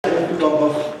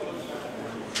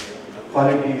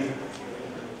quality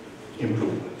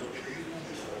improvement.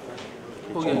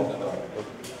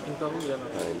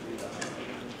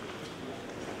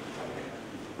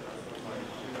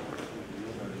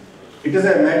 It is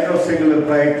a matter of singular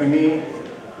pride to me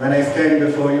when I stand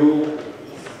before you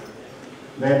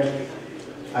that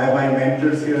I have my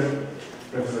mentors here,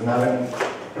 Professor Naran,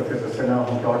 Professor Sinha,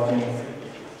 who taught me,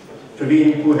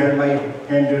 Praveen, who held my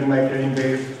hand during my training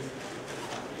days,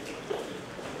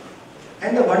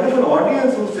 and the wonderful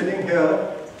audience who's sitting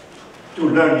here to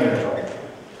learn neonatology.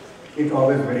 It's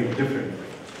always very different.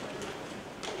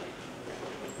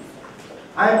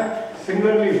 I'm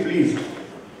singularly pleased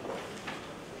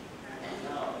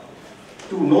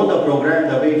to know the program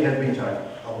the way it has been charted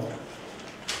out.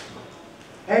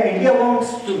 And India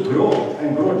wants to grow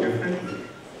and grow differently.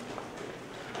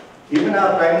 Even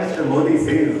our Prime Minister Modi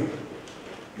says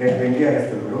that India has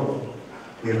to grow.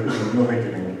 We have to innovate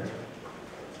in India.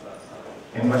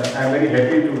 And I'm very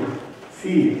happy to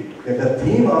see that the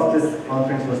theme of this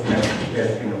conference was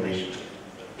as innovation.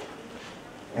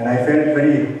 And I felt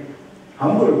very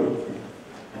humbled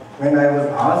when I was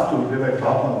asked to give a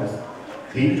talk on this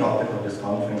theme topic of this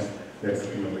conference, that's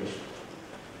innovation.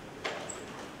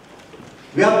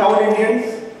 We are proud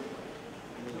Indians.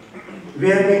 We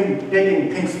have been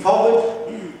taking things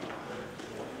forward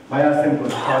by our simple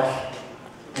thoughts,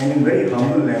 and in very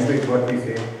humble language what we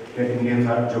say, that Indians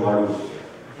are jugadus.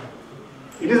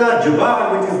 It is our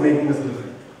jugaad which is making us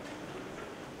different.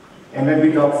 And when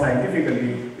we talk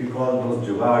scientifically, we call those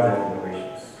jugaads as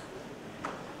innovations.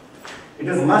 It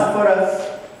is must for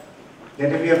us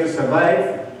that if we have to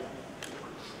survive,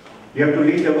 we have to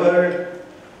lead the world,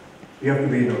 we have to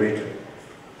be innovative.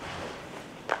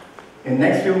 In the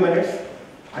next few minutes,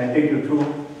 I'll take you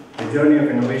through the journey of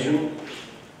innovation.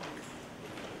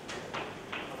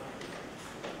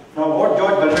 Now, what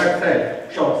George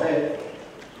Bernard Shaw said,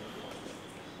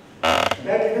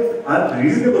 that it is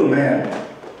unreasonable man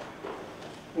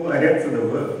who adapts to the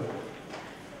world,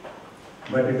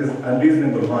 but it is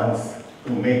unreasonable ones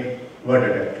who make world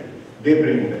adaptive. They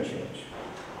bring in the change.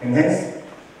 And hence,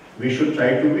 we should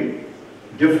try to be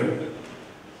different.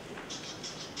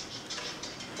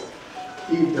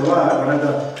 One of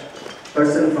the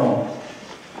person from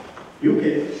UK,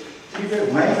 he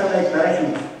said, mine are like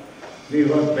parachutes. They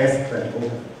work best at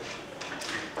home.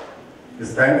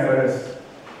 It's time for us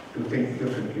to think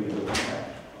differently with the time.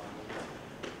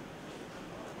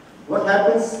 What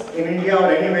happens in India or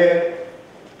anywhere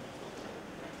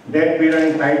that we are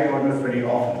in tight corners very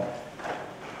often?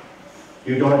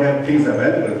 You don't have things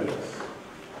available to us.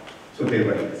 So they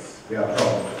worry us. They are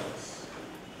problems for us.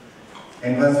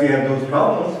 And once we have those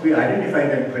problems, we identify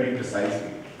them very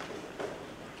precisely.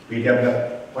 We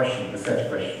develop questions, research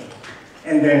questions.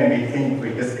 And then we think, we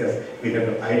discuss, we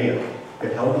develop idea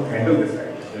that how to handle this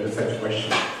idea, the research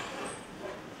question.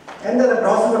 And then the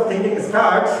process of thinking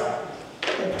starts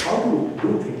that how to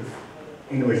do things,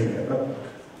 innovation development.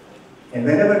 And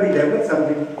whenever we develop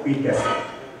something, we test it.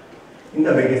 In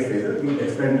the various phases, we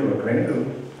experimental or clinical,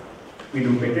 we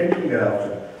do patenting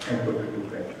thereafter and put it to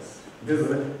practice. This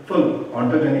is a full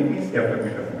ontogeny, means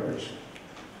development of innovation.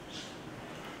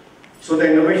 So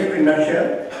the innovation in a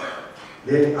nutshell,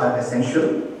 they are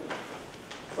essential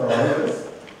for all of us.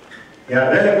 They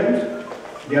are relevant,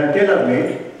 they are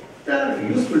tailor-made, they are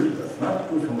useful to us, not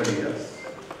to somebody else.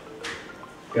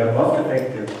 They are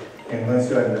cost-effective, and once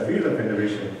you are in the field of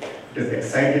innovation, it is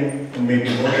exciting and maybe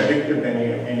more addictive than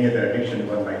any other addiction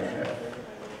one might have.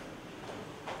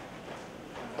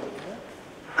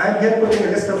 I am here putting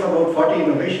a list of about 40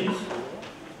 innovations,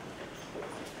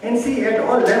 and see at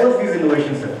all levels these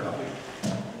innovations have come.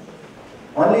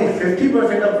 Only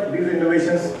 50% of these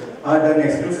innovations are done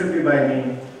exclusively by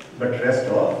me, but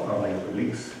rest all are my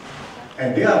colleagues.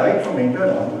 And they are right from intern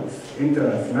onwards.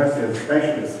 Interns, nurses,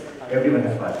 specialists, everyone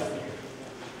has participated.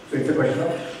 So it's a question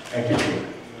of attitude.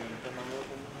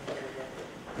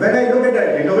 When I look at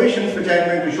the innovations which I am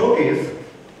going to showcase,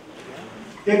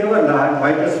 they cover a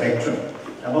wider spectrum.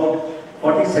 About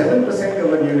 47%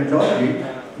 cover neonatology,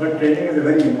 but training is a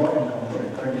very important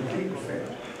component,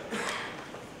 23%.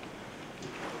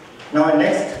 Now, in the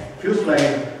next few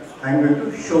slides, I am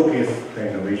going to showcase the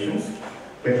innovations.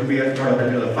 It will be a sort of a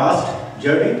little fast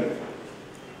journey.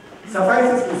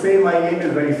 Suffices to say, my aim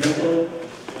is very simple: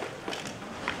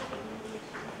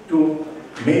 to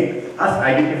make us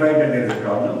identify that there is a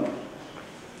problem.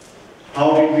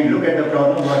 How did we look at the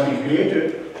problem, what we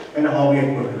created, and how we are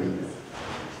going to do this.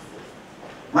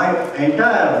 My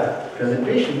entire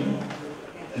presentation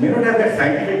may not have that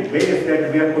scientific base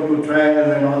that we have put to trials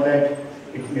and all that.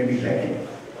 It may be lacking.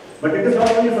 But it is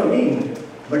not only for me,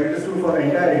 but it is true for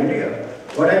entire India.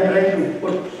 What I am trying to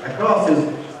put across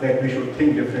is that we should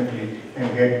think differently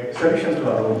and get solutions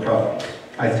to our own problems.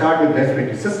 I start with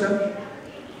respiratory system.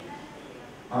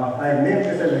 I named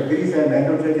this as a Girish and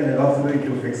Neonatology and auxiliary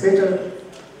tube fixator.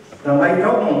 Now my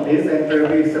problem is, and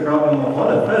probably it's the problem of all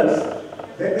of us,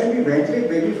 that when we ventilate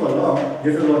baby for long,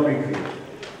 this is what we create.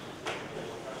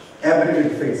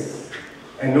 Abbreviated face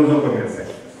and nosocomial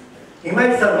sepsis. He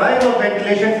might survive of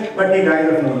ventilation, but he dies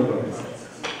of nosocomial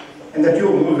sepsis. And the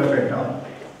tube moves up and down.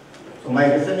 So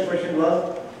my research question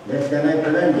was, can I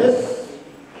prevent this?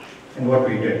 And what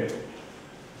we did.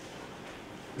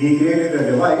 We created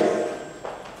a device.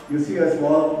 You see a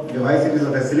small device, it is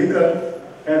of a silicon,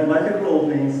 has multiple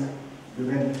openings. You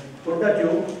can put the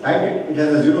tube, tight it, it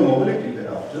has a zero mobility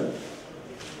thereafter.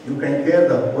 You can tear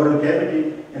the oral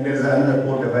cavity, and there is another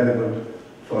port available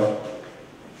for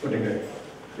putting a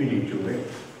feeding tube in.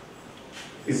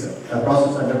 It's a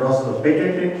process under process of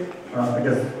patenting.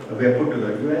 We are put to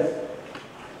the US.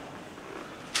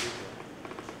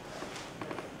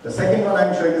 The second one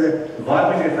I'm showing is a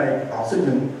varminified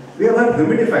oxygen. We have had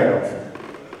humidified oxygen.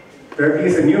 Probably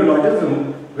it's a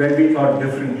neologism when we thought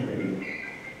differently.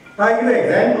 I give an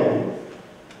example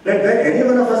that when any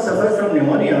one of us suffers from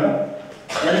pneumonia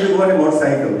and you go on a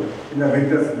motorcycle in the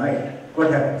winter's night,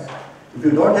 what happens? If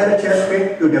you don't have a chest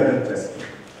pain, you develop chest pain.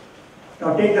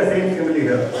 Now take the same simile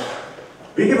here.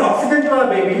 We give oxygen to our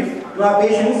babies, to our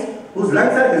patients whose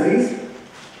lungs are diseased.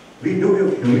 We do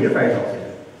give humidified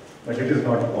oxygen, but it is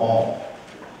not warm.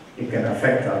 It can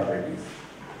affect our babies.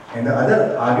 And the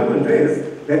other argument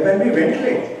is that when we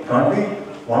ventilate, can't we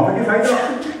humidified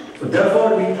oxygen? So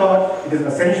therefore we thought it is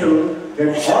essential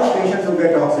that all patients who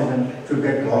get oxygen should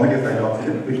get humidified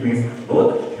oxygen, which means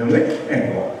both humid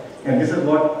and warm. And this is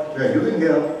what we are using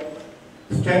here,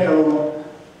 standalone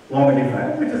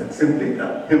humidifier, which is simply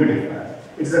a humidifier.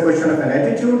 It is a question of an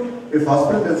attitude. If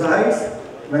hospital decides,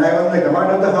 when I was in the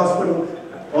command of the hospital,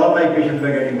 all my patients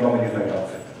were getting humidified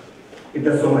oxygen. It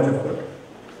does so much of good.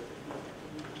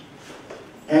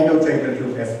 Endotracheal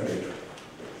tube aspirator.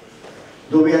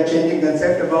 Though we are changing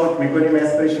concept about meconium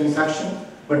aspiration suction,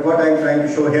 but what I am trying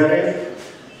to show here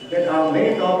is that our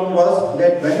main problem was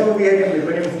that whenever we had a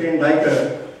meconium stain like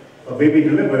a baby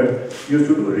delivered, we used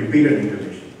to do repeated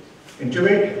intubation.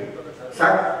 Intubate,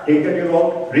 suck, take the tube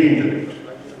out, re-intubate.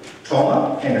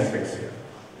 Trauma and asphyxia.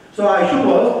 So our issue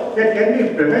was that can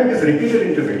we prevent these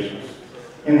repeated intubations?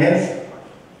 And hence,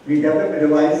 we developed a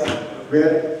device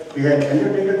where we had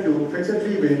endotracheal tube, fixed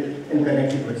 3-way, and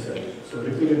connected with surgery. So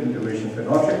repeated intubations were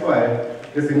not required.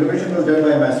 This innovation was done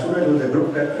by my student who is a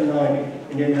group captain now in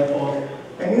Indian Air Force.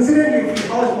 And incidentally, see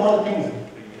how small things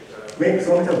make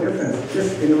so much of difference.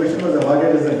 This innovation was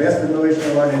awarded as the best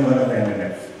innovation award in one of the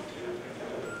NNFs.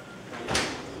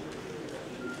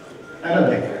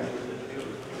 Another example.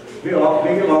 We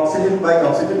give oxygen by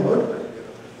oxygen hood.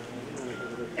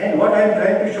 And what I am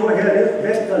trying to show here is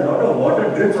that a lot of water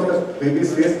drips on the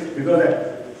baby's face because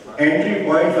the entry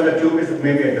point for the tube is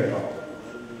maybe at the top.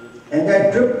 And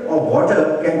that drip of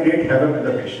water can create havoc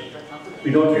to the patient.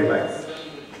 We don't realize.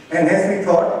 And hence we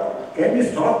thought, can we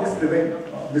stop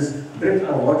this drip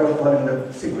of water falling in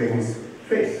the sick baby's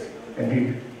face? And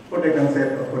we put a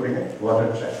concept of putting a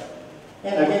water trap.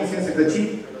 And again, since it's a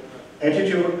cheap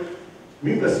attitude,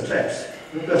 mucus traps,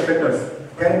 mucus filters,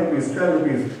 10 rupees, 12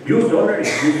 rupees, used already,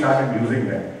 we started using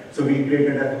them. So we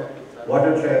created a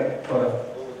water trap for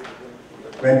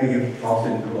when we give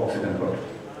oxygen to oxygen hood.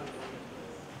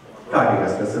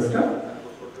 Cardiovascular system,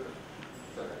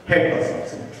 head pulse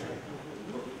oximetry.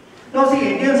 Now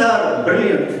see, Indians are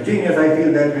brilliant, genius, I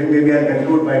feel that maybe I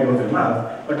conclude by those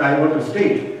remarks, but I want to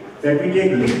state that we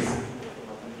take leads,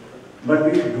 but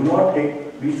we do not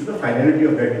reach to the finality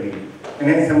of that lead. And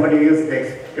then somebody else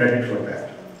takes credit for that.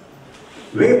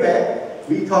 Way back,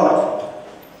 we thought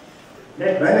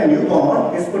that when a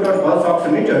newborn is put on pulse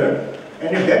oximeter,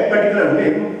 and if that particular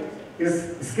limb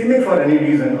is ischemic for any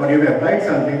reason, or you have applied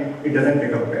something, it doesn't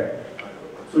pick up well.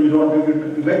 So you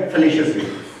don't get fallacious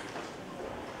babies.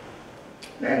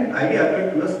 Then idea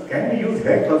occurred to us, can we use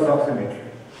head pulse oximetry?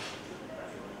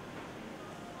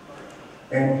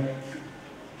 And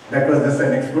that was just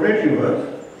an exploratory work.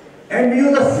 And we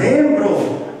use the same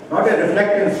probe, not a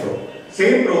reflectance probe.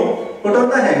 Same probe, put on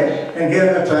the head, and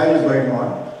here the trial is going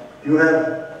on. You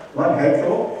have one head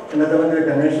probe, another one is a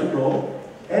conventional probe,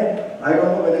 and I don't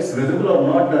know whether it's visible or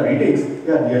not, the readings,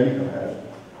 they are nearly comparable.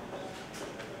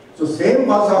 So same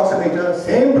pulse oximeter,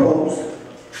 same probes,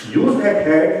 used at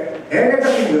head and at the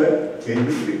finger,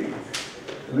 changes readings.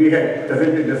 We had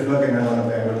presented this work in one of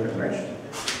the annual conventions.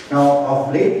 Now,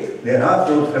 of late, there are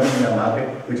probes coming in the market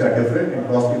which are different and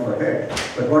costly for head.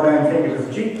 But what I am saying, it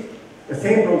is cheap. The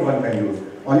same probe one can use.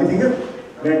 Only thing is,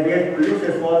 that we had to produce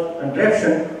a small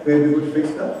contraption where we could fix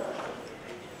the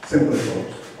simple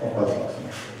source of pulse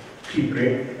oximetry. Cheap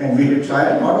rate, and we did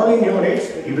trial not only in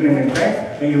neonates, even in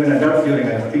infants, and even adults during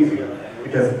anesthesia.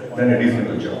 It has done a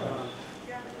reasonable job.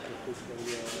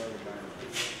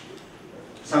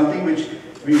 Something which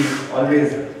we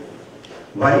always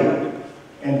worry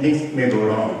and things may go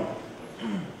wrong.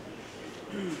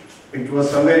 It was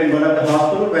somewhere in one of the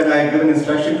hospitals when I had given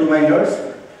instruction to my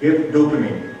nurse, give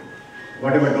dopamine,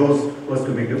 whatever dose was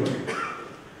to be given.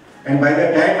 And by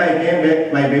the time I came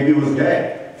back, my baby was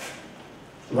dead.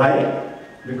 Why?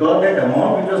 Because that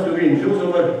amount which was to be infused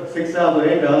over 6 hours or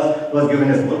 8 hours was given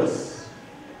as bolus.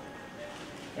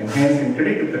 And hence, in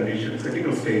critical conditions,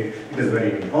 critical state, it is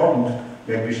very important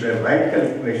that we should have right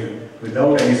calculation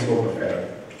without any scope of error.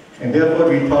 And therefore,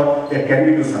 we thought that can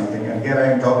we do something? And here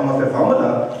I am talking of a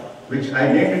formula, which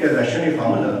I named it as Ashwini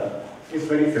formula. It's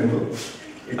very simple.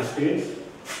 It states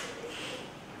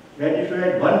that if you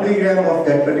add 1 milligram of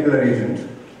that particular agent,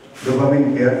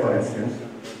 dopamine here for instance,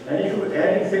 and if you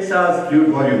add in 6 hours fluid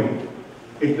volume,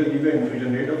 it will give you an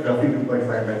infusion rate of roughly 2.5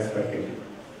 mg per kg.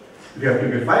 If you have to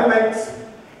give 5 mg,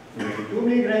 you will give 2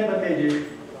 milligram per kg,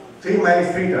 3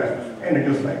 minus 3 times, and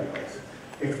reduce likewise.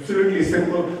 Absolutely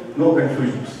simple, no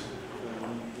confusions.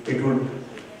 It would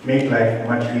make life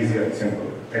much easier and simple,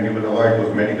 and you will avoid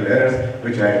those medical errors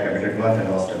which I had committed once and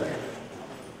lost a life.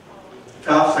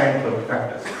 Calf sign for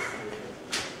factors.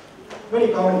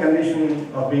 Very common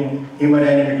condition of being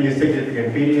hemodynamically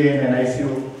significant PDA and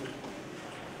ICU.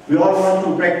 We all want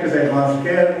to practice advanced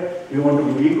care, we want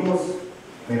to do ecos,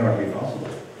 may not be possible.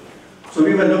 So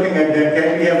we were looking at that,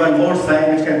 can we have one more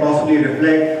sign which can possibly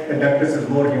reflect that ductus is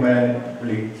more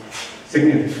hemodynamically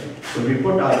significant. So we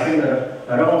put our finger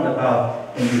around the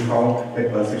calf and we found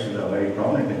that pulsations are very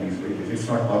prominent in these babies. It's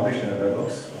not published in other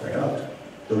books, right out.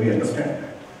 So we understand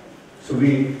that. So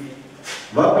we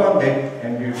worked on that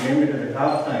and we named it as a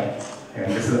calf sign,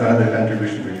 and this is another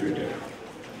contribution which we did.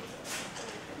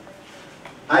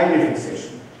 IV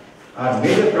fixation. Our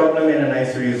major problem in an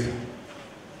ICU is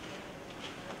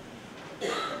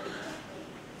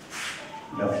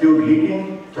the fluid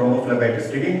leaking,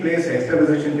 thrombophlebitis taking place,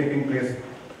 extravasation taking place.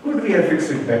 Could we have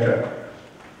fixed it better?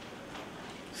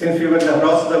 Since we were in the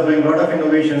process of doing a lot of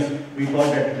innovations, we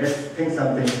thought that let's think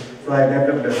something. So I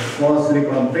developed a small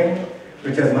silicone thing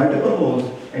which has multiple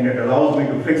holes, and it allows me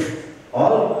to fix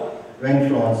all vein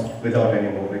flowns without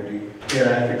any mobility. Here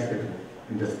I have fixed it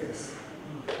in this case.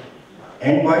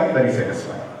 Endpoint, very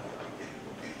satisfying.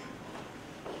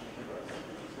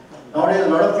 Nowadays a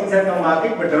lot of things have come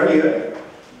market, but earlier,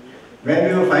 when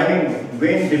we were finding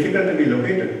vein difficult to be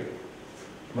located,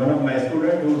 one of my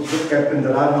students who was group captain in the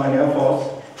Air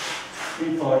Force,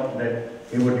 he thought that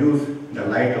he would use the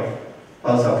light of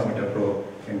pulse oximeter probe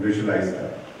and visualize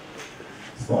the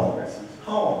small vessels.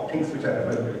 How things which are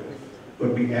available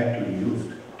could be actually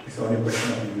used. It's only a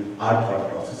question of our thought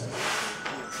processes.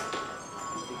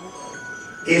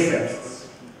 ASAPs.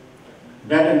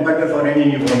 Bread and butter for any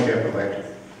newborn care provider.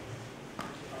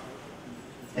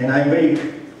 And I'm very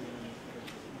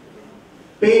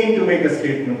pained to make a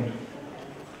statement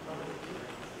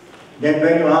that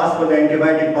when you ask for the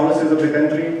antibiotic policies of the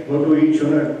country, go to each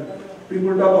unit,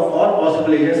 people talk of all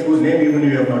possible agents whose name even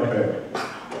you have not heard.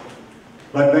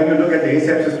 But when you look at the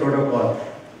asepsis protocol,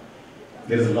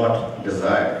 there is a lot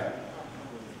desired.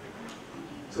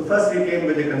 So first we came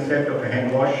with the concept of a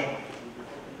hand wash.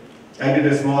 I did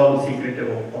a small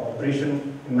secretive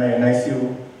operation in my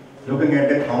NICU, looking at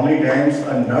that how many times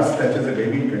a nurse touches a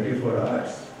baby in 24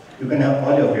 hours. You can have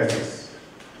all your guesses.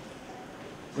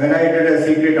 When I did a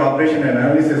secret operation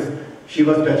analysis, she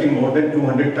was touching more than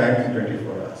 200 times in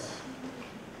 24 hours.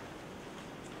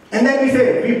 And then we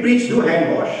say, we preach do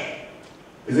hand wash.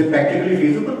 Is it practically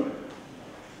feasible?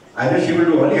 Either she will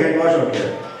do only hand wash or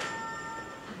care.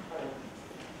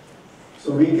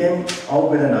 So we came out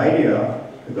with an idea,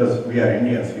 because we are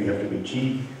Indians, we have to be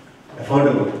cheap,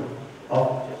 affordable,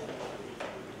 of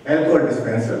alcohol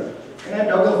dispenser. And I'm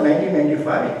talking of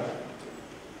 1995.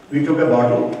 We took a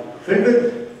bottle filled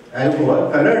with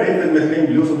alcohol, colored it with methylene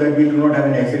blue so that we do not have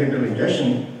an accidental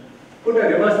ingestion, put a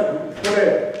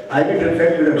IV drip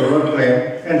set with a roller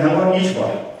clamp and hung on each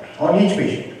bottle, on each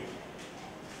patient.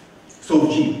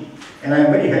 So cheap. And I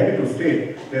am very happy to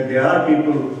state that there are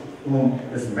people whom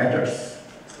this matters.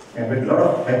 And with a lot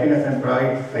of happiness and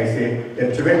pride, I say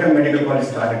that Trivandrum Medical College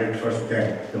started it first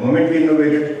then. The moment we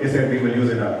innovated, they said we will use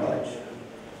it in our college.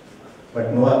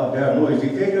 But no, there are no easy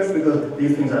takers because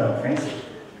these things are offensive.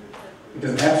 It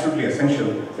is absolutely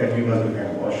essential that we must do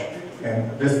hand wash.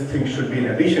 And this thing should be in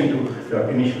addition to your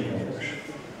initial hand wash.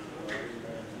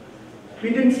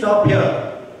 We didn't stop here.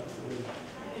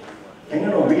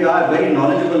 And we are very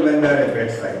knowledgeable when we are at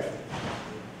bedside.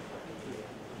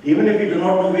 Even if we do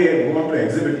not know, we want to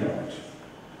exhibit knowledge.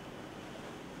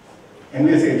 And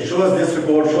we say, show us this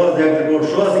report, show us that report,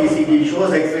 show us ECG, show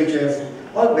us X-ray chest,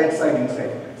 all bedside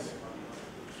inside.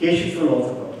 Case sheets will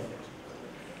also come.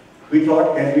 We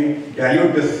thought, can we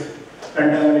dilute this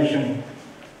contamination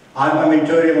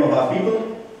armamentarium of our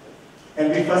people? And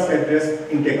we first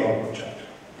addressed intake-output chart.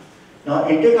 Now,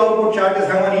 intake-output chart is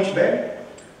hung on each bed.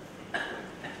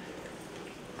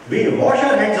 We wash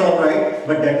our hands all right,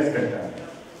 but that is contaminated.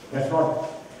 That's not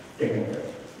taken care of.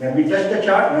 When we touch the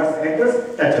chart, nurse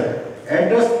enters, touches it.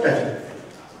 Enters, touches it.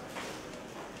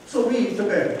 So we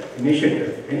took an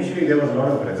initiative. Initially, there was a lot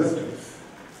of resistance.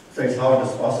 So it's how it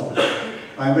is possible.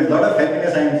 And with a lot of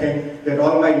happiness, I am saying that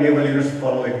all my naval units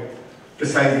follow it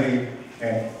precisely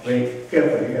and very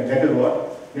carefully. And that is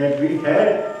what? That we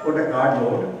had put a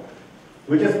cardboard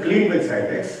which is cleaned with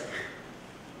Cytex.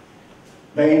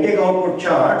 The intake-output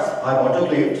charts are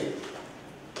autoclaved,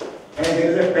 and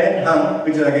there is a pen hung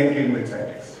which is again cleaned with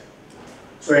Cytex.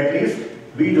 So at least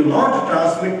we do not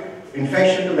transmit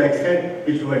infection to the extent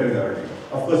which we were doing earlier.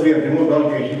 Of course, we have removed all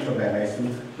patients from the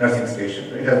NICU nursing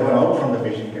station. It has gone out from the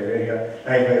patient care area,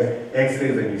 likewise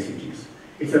X-rays and ECGs.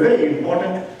 It's a very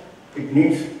important, it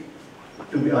needs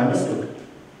to be understood.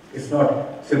 It's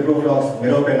not ciproflox,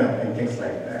 meropenem and things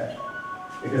like that.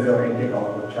 It is our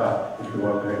intake-output chart if you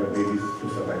want to have a babies to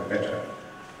survive better.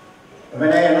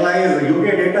 When I analyze the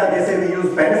UK data, they say we use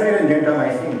penicillin and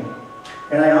gentamicin.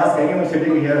 And I ask anyone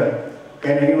sitting here,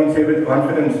 can anyone say with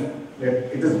confidence that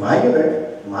it is my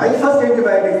unit, my first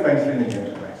antibiotic is penicillin and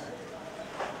gentamicin?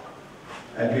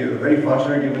 And we are very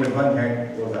fortunate even if one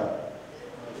hand goes up,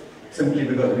 simply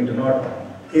because we do not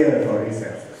care for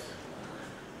resources.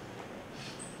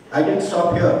 I didn't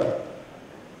stop here.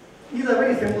 These are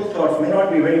very simple thoughts, may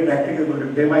not be very practicable,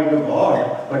 they might look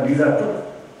odd, but these are true.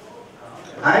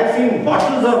 I have seen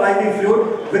bottles of IV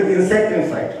fluid with insect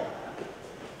inside,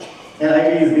 and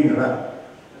IV is being run.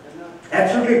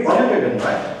 Absolutely polluted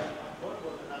environment.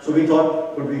 So we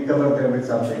thought, could we cover them with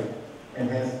something? And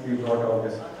hence we brought out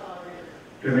this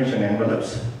prevention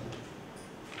envelopes.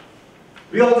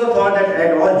 We also thought that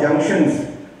at all junctions,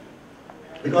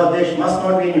 because there must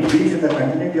not be any breach in the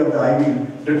continuity of the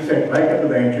IV drip set right up to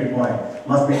the entry point,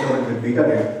 must be covered with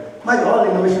betadine. My all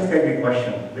innovations can be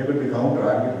questioned. They could be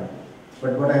counter-argument.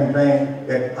 But what I am trying,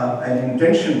 that an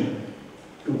intention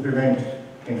to prevent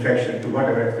infection to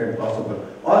whatever extent possible,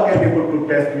 all can be put to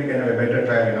test, we can have a better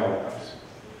trial in outcomes.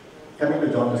 Coming to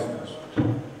jaundice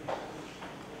management.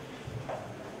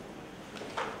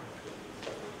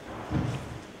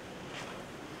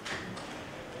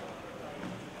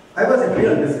 I was in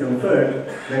real discomfort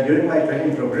that during my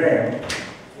training program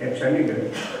at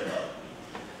Chandigarh,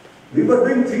 we were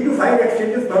doing 3 to 5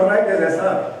 exchanges per night as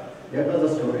SR. That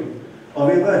was the story. Or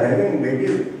we were having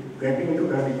babies getting into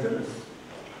curvatures.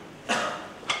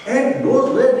 And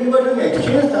those where we were doing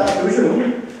exchange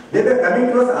transfusion, they were coming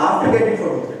to us after getting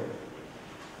phototherapy.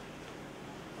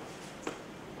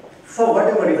 For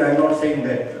whatever reason, I am not saying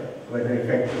that whether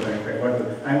effective or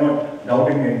effective, I am not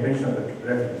doubting the intention of the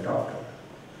reference doctor.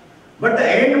 But the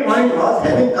end point was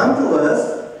having come to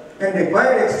us and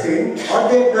required exchange, or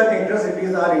they got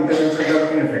intracities or interventions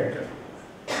are ineffective.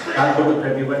 Our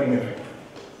phototherapy were ineffective.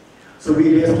 So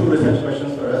we raised 2 research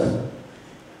questions for us.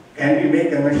 Can we make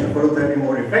conventional phototherapy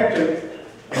more effective?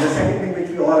 And the second thing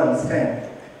which we all understand,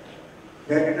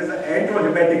 that it is an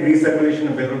enterohepatic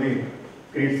recirculation of bilirubin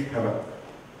creates havoc.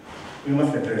 We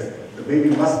must address that. The baby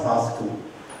must pass through.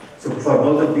 So for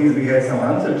both of these we had some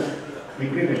answers. We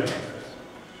created answers.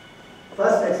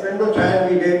 First experimental trial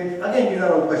we did, again these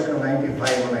are all questions of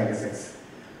 95 or 96.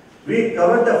 We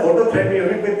covered the phototherapy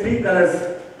unit with 3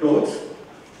 colors clothes,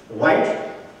 white,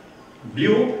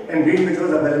 blue and green, which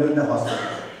was available in the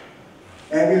hospital.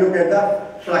 And we looked at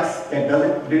the flux, and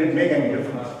did it make any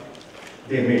difference?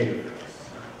 They made a difference.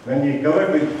 When we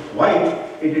covered with white,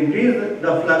 it increased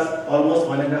the flux almost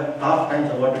 1.5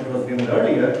 times of what it was given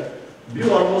earlier.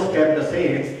 Blue almost kept the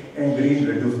same, and green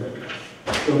reduced the flux.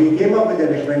 So we came up with a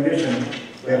recommendation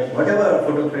that whatever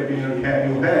phototherapy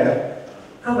you have,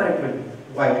 cover it with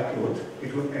white clothes.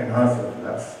 It would enhance the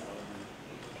flux.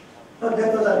 So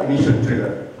that was our initial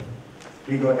trigger.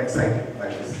 We got excited by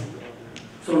this.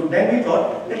 So then we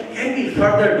thought, that can we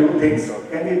further do things?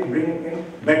 Can we bring in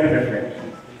better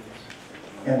reflection?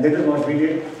 And that is what we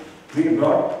did. We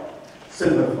brought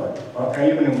silver foil or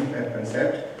aluminum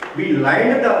concept. We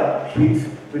lined the sheets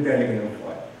with aluminum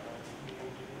foil.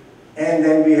 And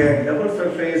then we had double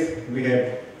surface, we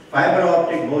had fiber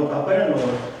optic, both upper and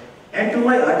lower. And to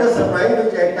my utter surprise,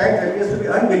 which at times appears to be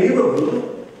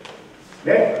unbelievable,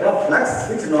 that the flux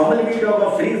which normally we talk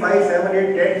of 3, 5, 7,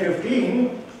 8, 10,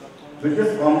 15, with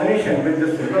this combination, with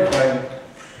this silver coil,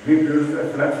 we produce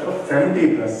a flux of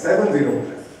 70 plus, 70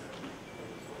 plus.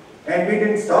 And we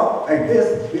didn't stop at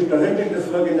this, we presented this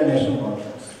work in the national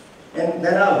conference. And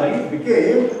then our worry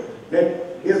became that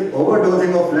is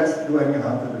overdosing of flux do any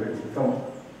harm to the baby? From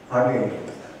hardly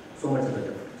anything. So much of a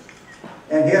difference.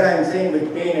 And here I am saying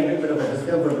with pain and a little bit of a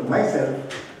discomfort to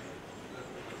myself,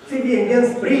 see, the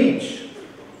Indians preach.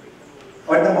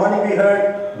 Or in the morning we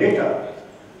heard data.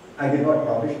 I did not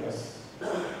publish this.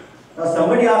 Now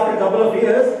somebody after a couple of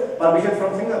years publishes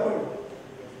from Singapore.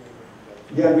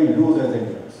 There we lose as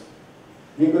Indians.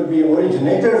 We could be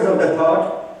originators of the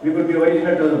thought, we could be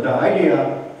originators of the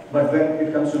idea, but when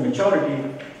it comes to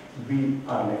maturity, we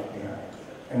are left behind.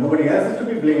 And nobody else is to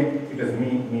be blamed, it is me,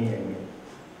 and me.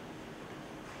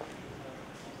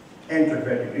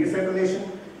 Intrahepatic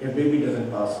recirculation, if baby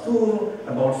doesn't pass stool,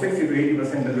 about 60 to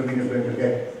 80% of the urine is going to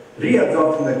get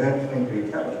reabsorbed from the gut and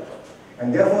create havoc.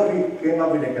 And therefore we came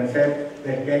up with a concept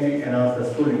that can we enhance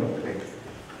the stooling of the baby.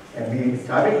 And we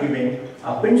started giving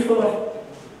a pinchful of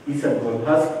isabgol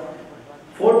husk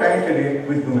 4 times a day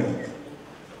with human.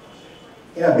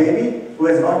 In a baby who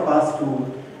has not passed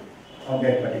stool on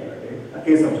that particular day, a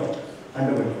case of jaundice,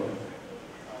 undergoing for.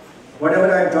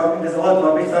 Whatever I am talking, this is all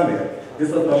published somewhere.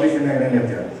 This was published in the NLF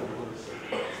journal.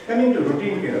 Coming to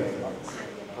routine care of jaundice.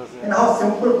 And how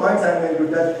simple points I am going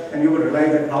to touch, and you will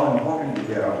realize that how important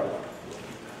they are.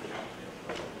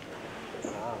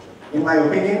 In my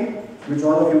opinion, which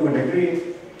all of you would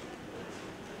agree,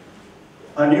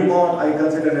 a newborn I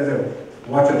consider as a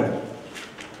waterman.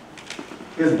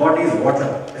 His body is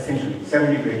water, essentially,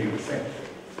 70 to 80%.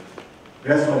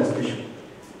 Rest all is tissue.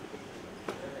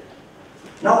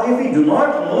 Now, if we do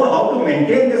not know how to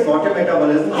maintain this water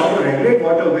metabolism, how to regulate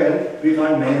water well, we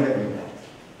can't manage the newborn.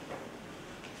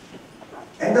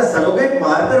 And the surrogate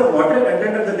marker of water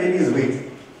content of the baby is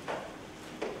weight.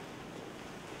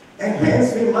 And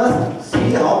hence we must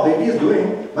see how baby is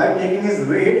doing by taking his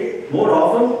weight more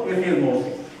often if he is more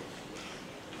sick.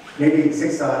 Maybe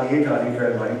 6 hours, 8 hours,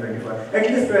 12 hours, 24 hours, at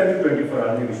least 12 to 24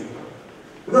 hours we should.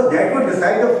 Because that would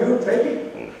decide the fluid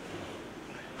therapy.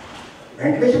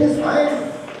 Ventilation is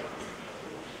fine.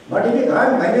 But if you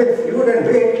can't manage fluid and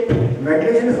weight,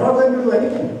 ventilation is not going to do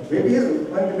anything. Baby is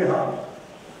going to be harmed.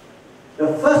 The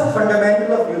first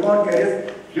fundamental of newborn care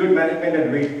is fluid management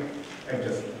and weight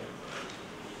adjustment.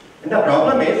 And the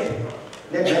problem is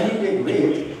that when you take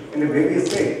weight and the baby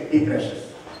is sick, he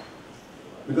crashes.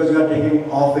 Because you are taking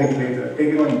off ventilator,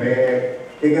 taking on bed,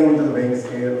 taking onto the weighing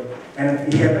scale, and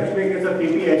if he happens to make it a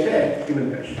PPHN, he will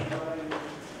crash.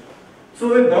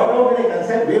 So we brought out with a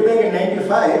concept way back in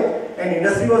 95, and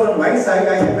industry was on my side.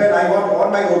 I said, well, I want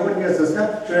all my open care system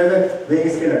to have a weighing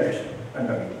scale attached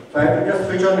underneath. So I have to just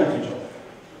switch on and switch off.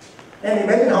 And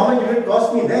imagine how much it would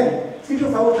cost me then.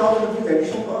 3,000 to 4,000 rupees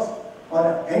additional cost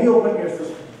on any open care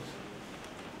system.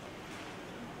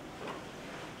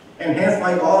 And hence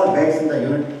my all bags in the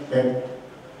unit that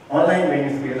online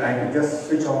weighing scale, I could just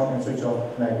switch on and switch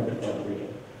off and I could record the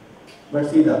weighing.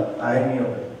 But see the irony of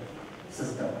the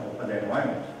system, of the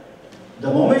environment.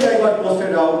 The moment I got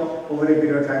posted out, over a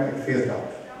period of time, it phased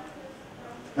out.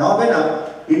 Now when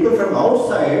people from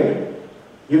outside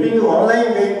giving you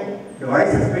online weighing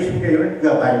devices, patient care unit, you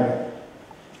are buying them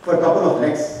for a couple of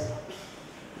lakhs.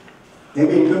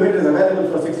 Maybe incubator is available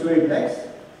for 6 to 8 lakhs.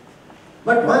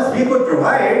 But once we could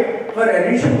provide for an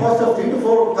additional cost of 3,000 to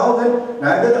 4,000,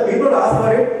 neither the people asked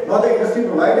for it, nor the industry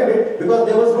provided it, because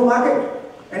there was no market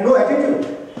and no attitude.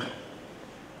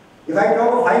 If I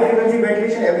talk of high frequency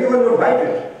ventilation, everyone would buy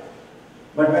it.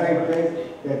 But when I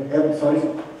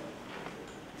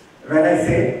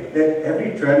say that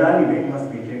every 12-hourly weight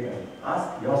must be taken,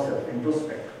 ask yourself,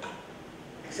 introspect.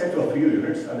 Except for a few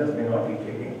units, others may not be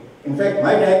taking. In fact,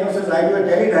 my diagnosis, I do a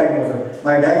tele-diagnosis.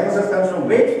 My diagnosis comes from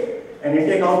weight and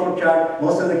intake output chart.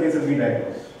 Most of the cases we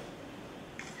diagnose.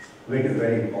 Weight is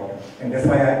very important. And that's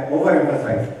why I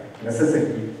overemphasize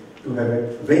necessity to have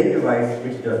a weight device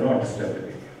which does not disturb the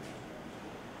baby.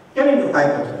 Coming to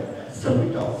hypothermia, so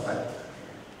we talk about.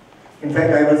 In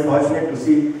fact, I was fortunate to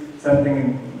see something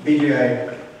in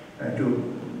PGI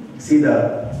to see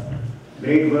the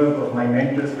great work of my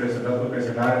mentors, Professor Dr.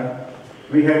 Prasadaran.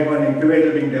 We had one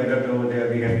incubator being developed over there,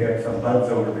 we had some bulbs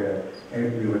over there,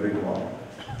 and we were doing more.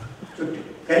 So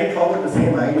carry forward the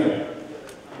same idea.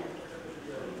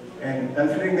 And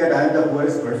considering that I am the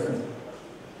poorest person,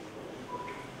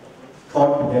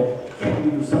 thought that can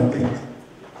we do something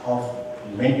of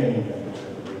maintaining temperature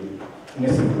of the baby in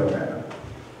a simpler manner.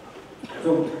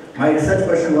 So my research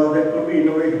question was that could we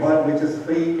innovate one which is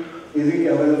free, easily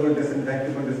available,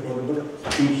 disinfectable,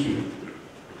 disposable, speed sheet.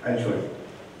 I'll show you.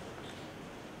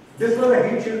 This was a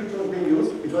heat shield which was being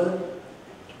used. It was a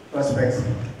perspex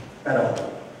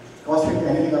parabola, costing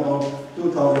anything about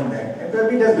 2,000 then. And there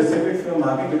have been specifics from the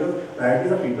market because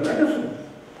priorities of people are different.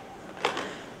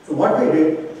 So what we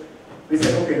did, we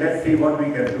said, okay, let's see what we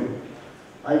can do.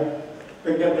 I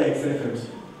picked up the X-ray films,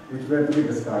 which were to be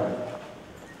discarded.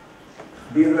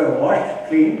 These were washed,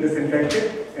 cleaned,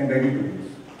 disinfected, and ready to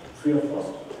use, free of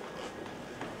cost.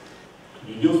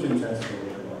 Reduced in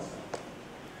sensitivity loss.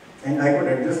 And I could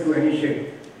adjust to any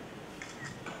shape.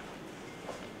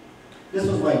 This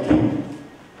was my dream,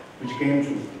 which came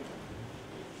true.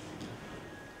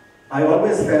 I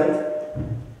always felt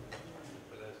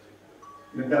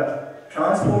that the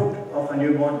transport of a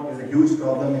newborn is a huge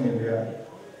problem in India.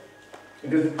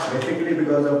 It is basically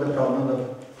because of the problem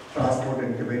of transport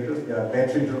incubators. They are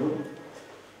battery driven.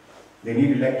 They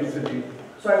need electricity.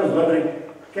 So I was wondering,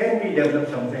 can we develop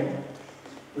something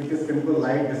which is simple,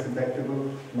 light,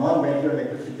 disinfectable, non-battery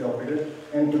electricity operated,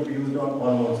 and could be used on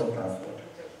all modes of transport.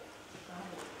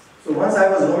 So once I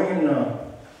was roaming in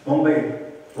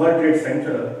Mumbai World Trade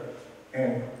Center,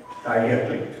 and the idea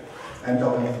clicked. I'm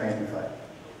talking of 95.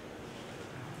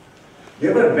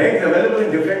 There were bags available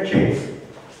in different shapes,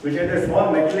 which had a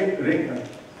small metallic ring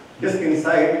disc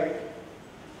inside.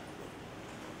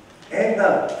 And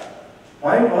the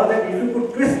point was that if you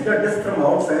could twist the disc from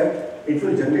outside, it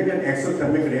will generate an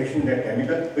exothermic reaction in that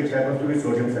chemical, which happens to be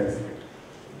sodium salicylate.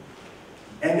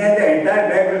 And then the entire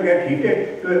bag will get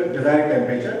heated to a desired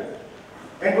temperature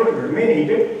and would remain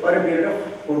heated for a period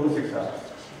of 4 to 6 hours.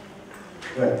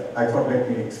 Well, I thought, let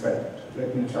me experiment,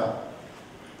 let me try.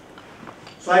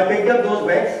 So I picked up those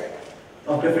bags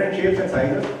of different shapes and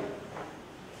sizes,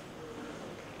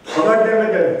 covered them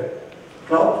with a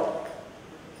cloth,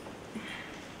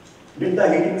 did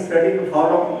the heating study to how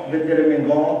long did they remain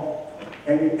warm,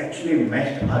 and it actually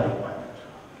matched our requirement.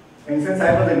 And since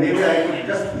I was in Navy, I could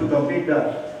just to complete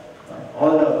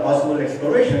all the possible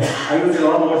exploration, I used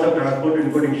all modes of transport,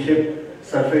 including ship,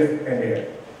 surface, and air.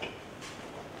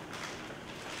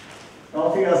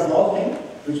 Now see, a small thing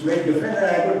which made difference, and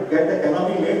I could get the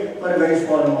canopy made for a very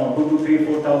small amount, 2 to 3,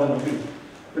 4,000 rupees.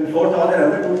 When 4,000,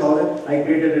 another 2,000, I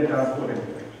created a transport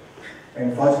incubator.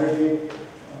 And fortunately,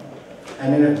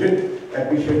 NNF did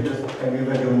appreciate this, and we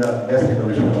were given the best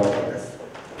innovation award for this.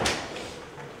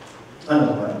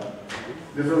 Another one.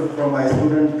 This is from my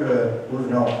student who is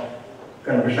now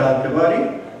Vishal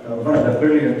Tiwari, one of the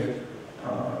brilliant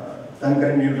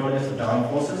concurrent neurologists of the armed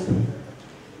forces.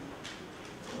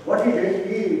 What he did,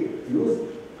 he used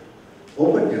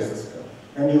open tier system,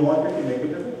 and he wanted to make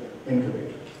it as an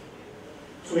incubator.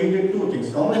 So he did two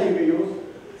things. Commonly we use,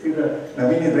 see, the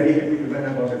Naveen is very happy to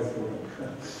learn about his student.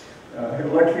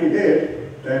 What we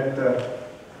did, that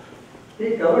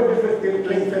he covered this with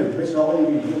cling film, which normally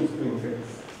we use cling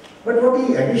films. But what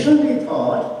he additionally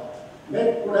thought,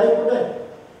 that could I put a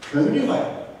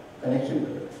humidifier connection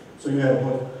to it. So you have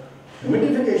both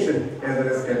humidification as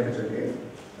well as temperature gain.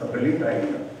 A brilliant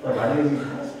idea for running the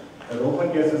cost. An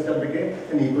open tier system became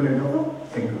an equivalent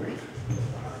of an incubator.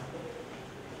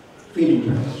 Feeding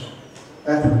transition.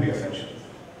 Absolutely essential.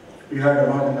 We heard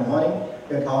about in the morning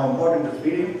that how important is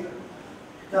feeding.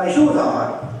 The issues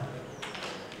are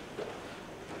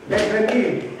that when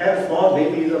we have small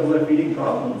babies who are feeding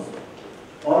problems,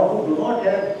 or who do not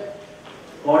have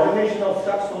coordination of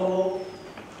such swallow,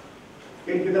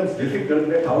 it becomes difficult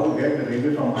that how to get the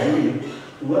baby from IV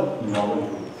to a normal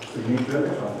food. So you need to have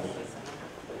a transition.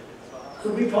 So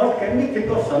we thought, can we think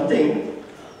of something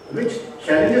which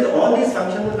challenges all these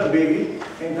functions of the baby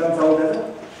and comes out as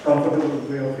a comfortable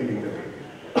way of feeding the baby.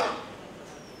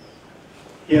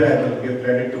 Here I will give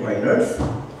credit to my nurse.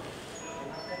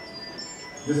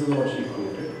 This is what she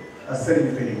created, a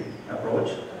syringe feeding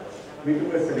approach. We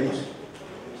took a syringe,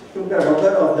 took the rubber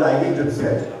of the IV drip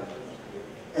set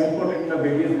and put it in the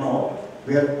baby's mouth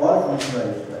where all functions are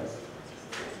utilized.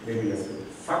 Baby has to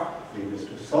suck, baby has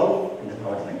to swallow in the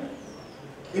gardening.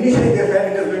 Initially they felt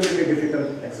it is going to be a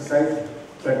difficult exercise,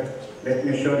 but let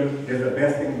me assure you, this is the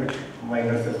best thing which my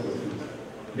nurses could do.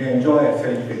 They enjoy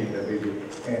syringe feeding the baby,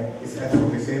 and it's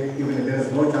absolutely safe even if there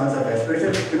is no chance of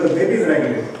aspiration because baby is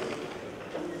regulated.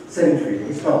 Syringe feeding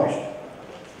is published.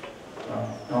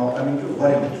 Now coming to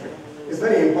volumetry. It's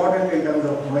very important in terms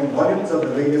of knowing volumes of the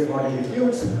various bodily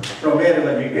fluids from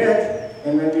wherever we get,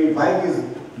 and when we buy these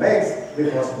bags,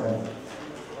 they cost money.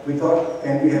 We thought,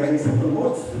 can we have any simple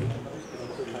modes?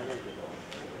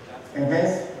 And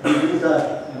hence, we use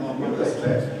the mucus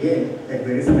straps again at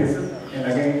various places,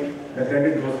 and again, the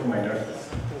credit goes to my nurses.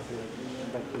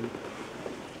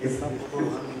 It's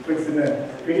fixed in a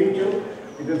feeding tube.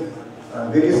 It is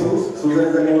various Susan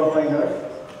is the name of my nurse.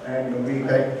 and we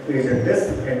created this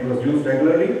and it was used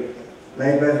regularly.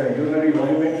 Likewise, a urinary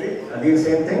volumetry, again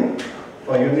same thing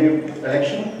for urinary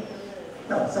collection.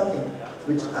 Now, something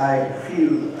which I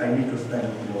feel I need to spend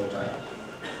more time.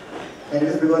 And it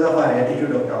is because of our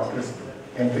attitude of doctors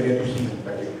and pediatricians in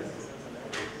particular.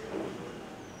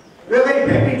 We are very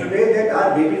happy today that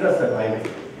our babies are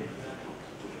surviving.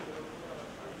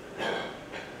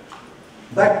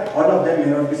 But all of them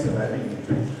may not be surviving in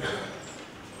time.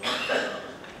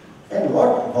 And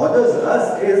what bothers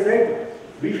us is that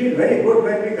we feel very good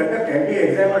when we conduct MD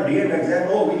exam or DM exam.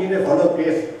 Oh, we need a follow-up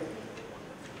case.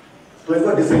 So it's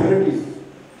got disabilities.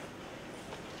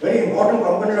 Very important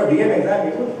component of DM exam,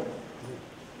 you know.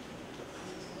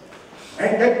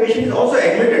 And that patient is also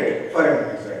admitted for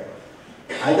an exam,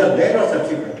 either then or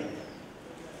subsequently.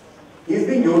 He is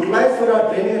being utilized for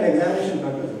our training and examination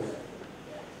purposes.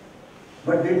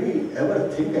 But did we ever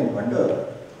think and wonder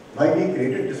why we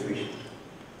created this patient?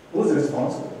 Who's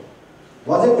responsible?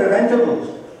 Was it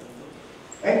preventable?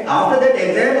 And after that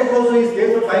exam, of course, he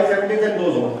stays for 5-7 days and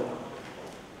goes home.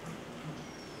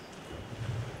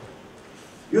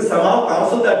 You somehow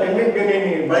counsel the attendant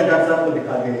के बड़े doctor साहब को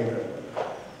दिखा देंगे.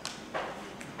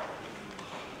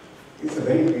 It's a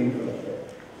very painful affair.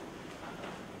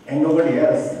 And nobody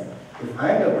else. If I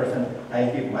am the person, I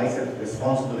keep myself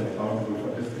responsible and accountable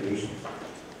for this creation.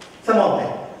 Some of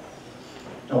them.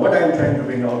 Now what I am trying to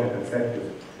bring out in effect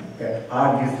is that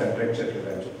are these contracture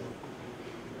preventable?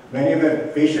 When you have a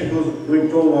patient who is doing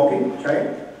toe walking, child,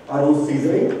 or who is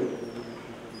seizuring,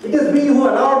 it is we who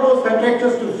allow those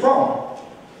contractures to form.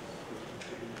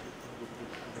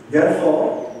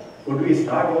 Therefore, could we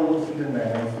start all those things in the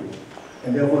NICU?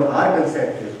 And therefore, our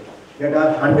concept is that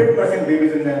our 100%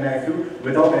 babies in the NICU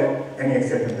without any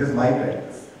exception. This is my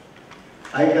practice.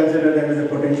 I consider them as a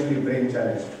potentially brain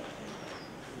challenged.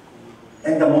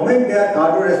 And the moment they are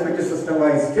cardiorespiratory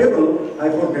system-wise stable, I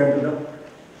put them to the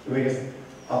various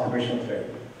occupational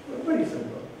therapy. Very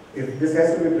simple. If this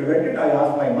has to be prevented, I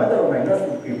ask my mother or my nurse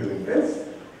to keep doing this.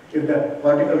 If the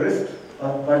cortical wrist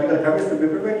or cortical thumb is to be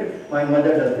prevented, my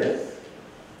mother does this.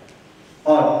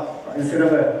 Or instead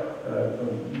of a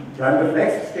plantar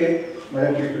flex state,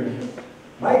 mother keeps doing this.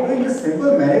 By doing this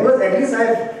simple maneuvers, at least I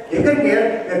have taken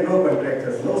care that no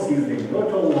contractures, no seizuring, no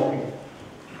toe walking.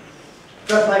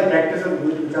 Plus my practices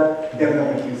which are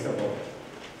developmentally supported.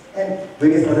 And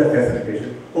various other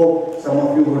facilitations. Hope some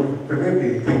of you would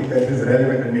probably think that this is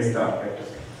relevant and may start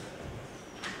practicing.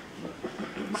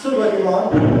 So going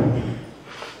on,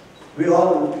 we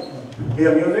all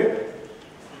hear music,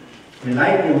 we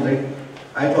like music.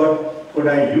 I thought, could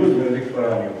I use music for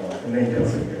our newborn in the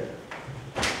intensive care?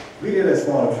 We did a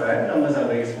small trial, numbers are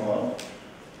very small.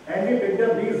 And we picked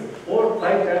up these 4 or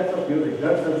 5 types of music.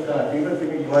 That's the people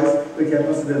singing voice, which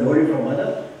happens to be the lori from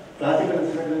mother, classical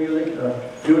instrumental music,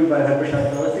 flute by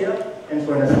Harprashant Navasia, and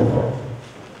so on and so forth.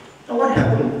 Now what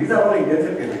happened? These are all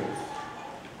intensive care videos.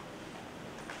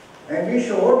 And we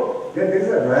showed that there is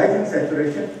a rise in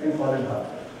saturation and fall in heart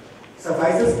rate.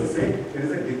 Suffices to say, there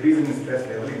is a decrease in stress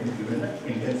level in given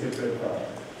intensive care trial.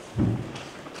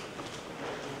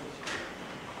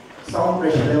 Sound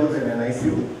pressure levels in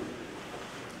NICU.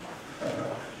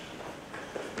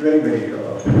 Very, very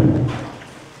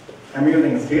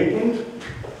amusing statement.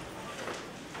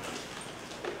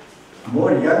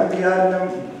 More young we are in the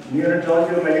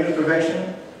neonatology or medical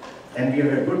profession, and we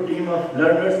have a good team of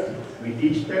learners. We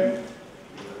teach them.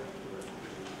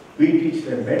 We teach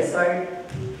them bedside.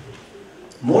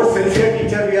 More sincere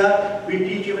teacher we are, we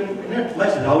teach even in a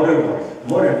much louder voice,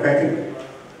 more emphatic.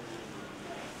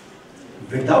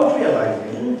 Without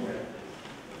realizing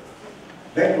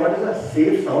that what is a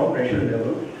safe sound pressure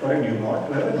level for a newborn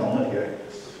to have a normal hearing.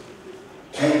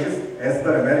 And it is as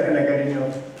per American Academy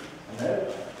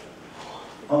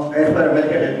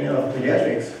of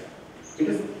Pediatrics, it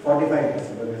is 45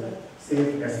 decibel is a safe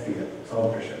SPL,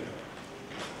 sound pressure.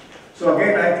 So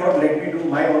again I thought, let me do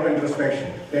my own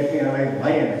introspection, let me analyze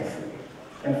my NICU.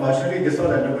 And fortunately this was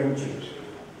undergoing change.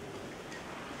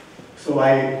 So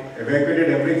I evacuated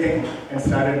everything and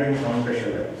started doing sound pressure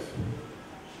levels.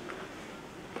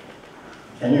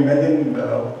 Can you imagine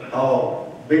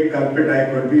how big culprit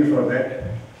I could be for that?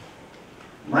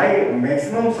 My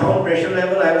maximum sound pressure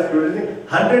level I was producing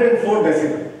 104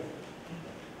 decibel.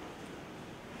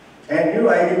 And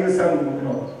I give you some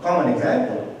common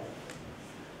example.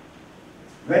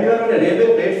 When you are on a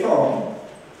railway platform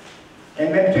and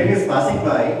when train is passing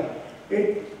by,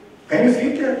 can you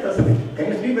sleep there? Can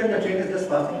you sleep when the train is just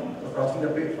passing or crossing the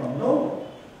platform? No.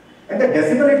 And the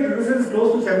decibel it produces is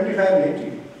close to 75,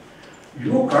 80.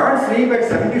 You can't sleep at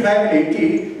 75 and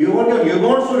 80. You want your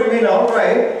newborns to remain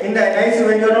outright in the NICU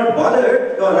when you are not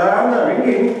bothered. Your alarms are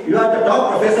ringing. You are the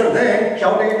top professor then,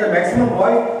 shouting at the maximum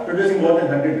voice, producing more than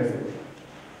 100 decibels.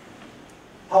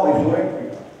 How ignorant we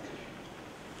are.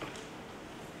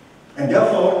 And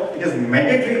therefore, it is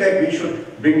mandatory that we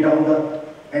should bring down the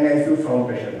NICU sound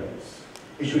pressure levels.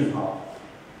 Issue is how.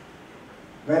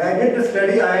 When I did the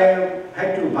study, I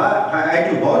had to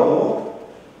borrow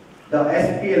the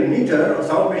SPL meter or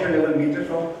sound pressure level meter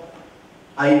from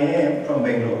IIM from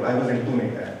Bangalore. I was in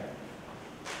Pune then.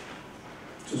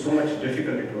 So much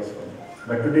difficult it was for me.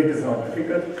 But today it is not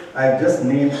difficult. I have just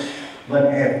named one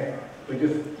app, which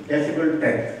is Decibel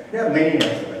 10. There are many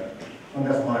apps available on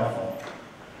the smartphone.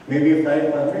 Maybe if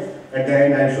time permits, at the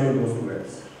end I'll show you those two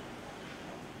apps.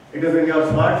 It is in your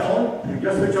smartphone, you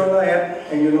just switch on the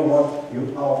app and you know what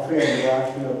you are afraid you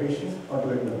ask to your patients or to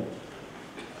ignore.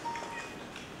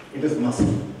 It is must.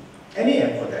 Any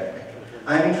app for that matter.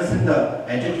 I am interested in the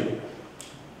attitude.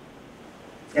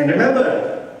 And remember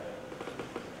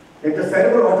that the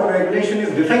cerebral autoregulation is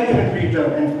defective in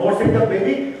preterm and forcing the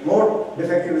baby more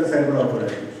defective is the cerebral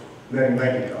autoregulation. We are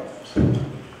inviting out.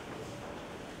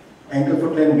 Ankle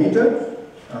foot length meter,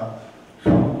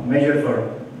 measure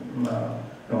for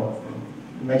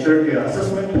maturity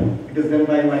assessment. It is done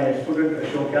by my student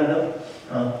Ashok Yadav.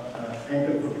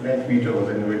 Ankle foot length meter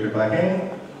was innovated by him.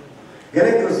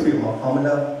 Galactoscopy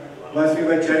formula. Once we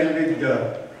were chatting with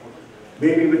the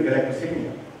baby with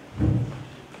galactosemia.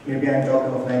 Maybe I am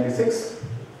talking of 96.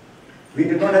 We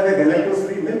did not have a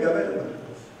galactose-free milk available.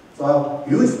 So our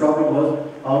huge problem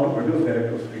was how to produce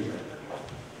galactose-free milk.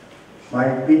 My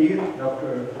PG,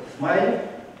 Dr. Smile,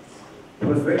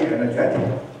 was very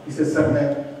energetic. He said, "Sir,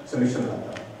 मैं solution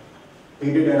लाता हूँ."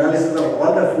 He did analysis of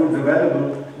all the foods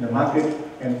available in the market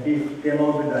and he came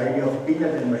out with the idea of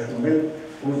peanut and mushroom milk,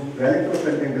 whose galactose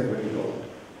content is very low.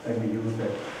 And we used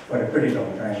that for a pretty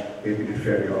long time. Baby did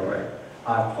fairly all right.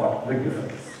 Our thought, big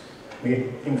difference.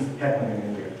 Made things happen in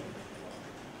India.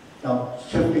 Now,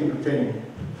 shifting to training.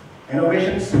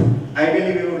 Innovations,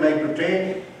 ideally we would like to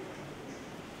train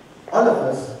all of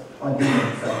us on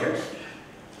different subjects.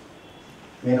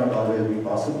 May not always be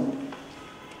possible.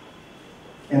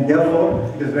 And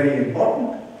therefore, it is very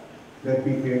important that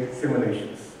we create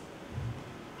simulations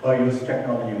or use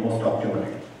technology most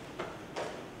optimally.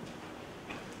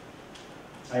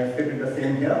 I have stated the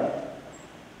same here.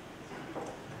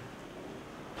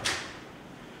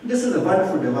 This is a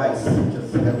wonderful device which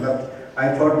is developed.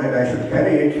 I thought that I should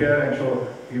carry it here and show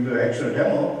you the actual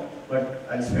demo, but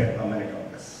I'll spend a minute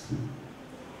on this.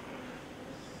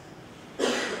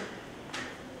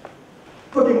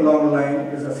 Putting long line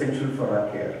is essential for our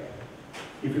care.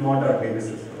 If you want our babies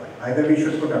to survive, either we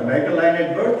should put a medical line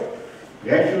at birth,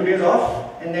 get few days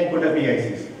off, and then put a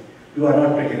PICC. You are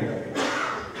not tricking the baby.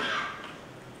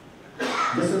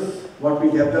 This is what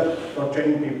we developed for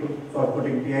training people for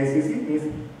putting PICC, means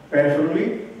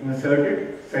peripherally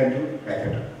inserted central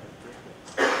catheter.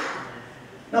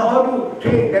 Now, how to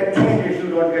get trained if you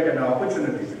don't get an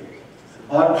opportunity?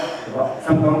 Or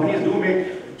some companies do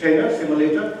make trainer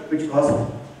simulator which cost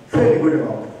fairly good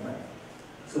amount of money.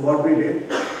 So what we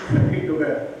did, we took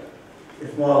a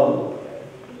small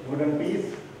wooden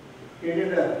piece,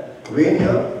 created a vein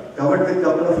here, covered with a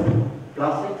couple of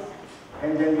plastics,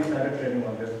 and then we started training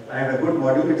on this. I have a good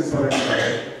module which is already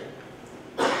started.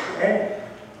 And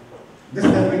this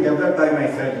has been developed by my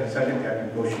surgeon Captain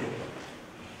Koshi.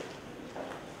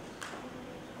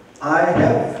 I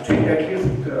have trained at least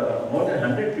more than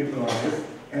 100 people on this,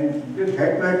 and did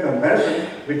head-to-head comparison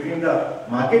between the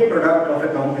market product of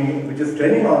a company which is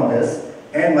training on this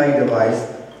and my device.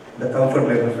 The comfort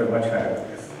levels were much higher than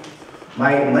this.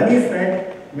 My money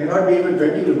spent may not be even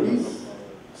 20 rupees,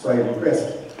 so I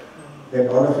request that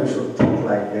all of you should think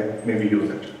like that, maybe use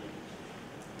it.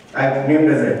 I have named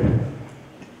as a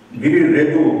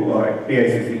Girish Gupta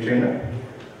PICC trainer.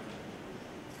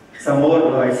 Some more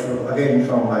advice again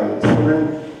from my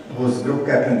student, who's group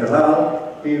captain Dalal.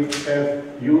 He has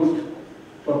used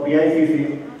for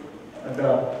PICC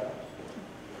the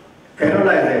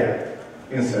cannula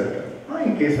inserter.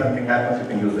 In case something happens, you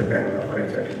can use the cannula for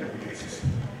inserting the PICC.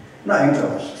 Now,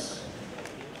 intravascular.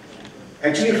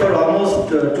 Actually, for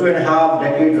almost 2.5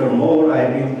 decades or more,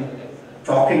 I've been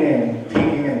talking and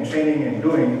thinking and training and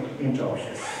doing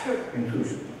intravascular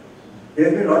infusion.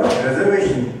 There's been a lot of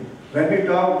reservation. When we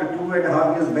talked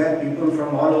 2.5 years back, people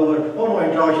from all over, oh no,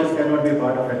 intravascular cannot be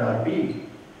part of an RP.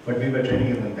 But we were training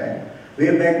even then.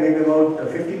 Way back, maybe about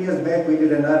 15 years back, we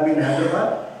did an RP in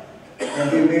Hyderabad,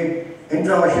 and we made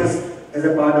intravascular as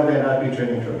a part of the NRP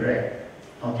training program.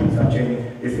 Now things are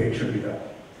changing, they say it should be done.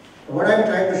 What I'm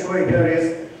trying to show here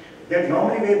is that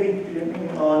normally we've been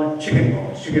filming on chicken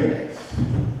bones, chicken legs.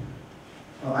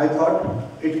 I thought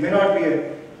it may not be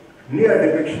a near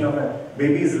depiction of a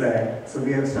baby's leg, so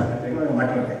we have started doing a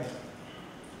mutton leg.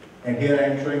 And here I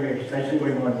am showing a session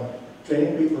going on,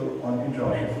 training people on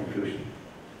intraosseous infusion.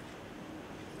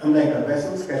 Umbilical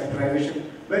vessels, catheterization,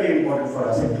 very important for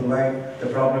us into line. The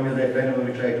problem is that whenever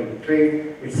we try to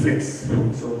trade, it slits.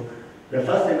 So the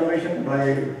first innovation by,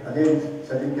 again,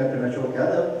 Sachin Captain Ashok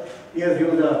Yadav, he has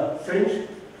used a syringe,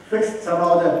 fixed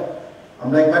somehow the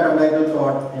umbilical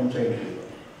cord and trained people.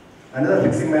 Another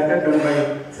fixing method done by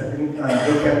Sachin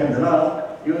Captain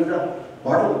Dalal used a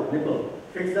bottle nipple,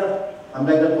 fixed the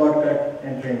umbilical cord cut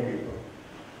and trained people.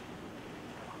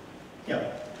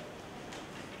 Yeah.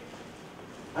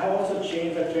 I also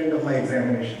changed the trend of my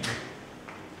examination.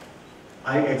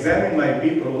 I examine my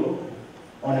people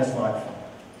on a smartphone.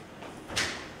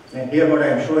 And here what I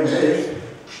am showing is,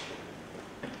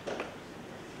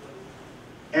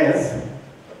 as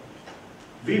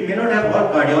we may not have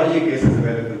all cardiology cases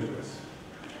available to us,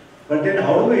 but then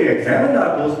how do we examine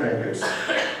our postgraduates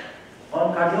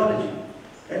on cardiology?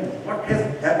 And what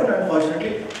has happened,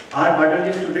 unfortunately, our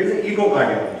cardiologists today is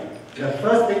echocardiology. The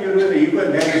first thing you do is echo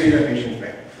and then you see the patient's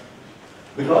back.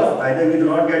 Because either we do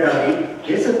not get our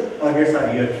cases or gets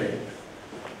our ear trained.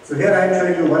 So here I am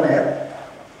showing you one app,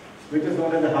 which is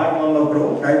known as the Heart Mama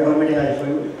Pro, time permitting I show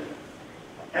you.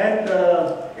 And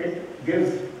it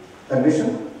gives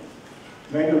condition.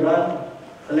 When you run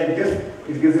like this,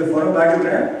 it gives you a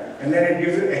phonocardiogram, and then it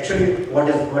gives you actually what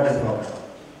is going on.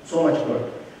 So much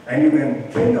good. And you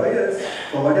can train your ears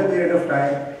for whatever period of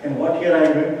time. And what here I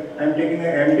am doing, I am taking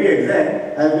an MD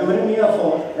exam, I have given me a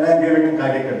phone, and I am giving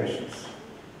cardiac conditions.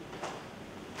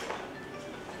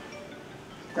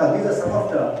 Now these are some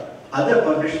of the other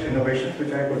published innovations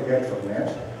which I could get from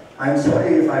that. I am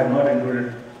sorry if I have not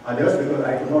included others because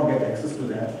I could not get access to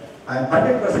them. I am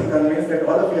 100% convinced that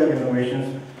all of you have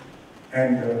innovations,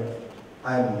 and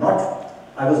I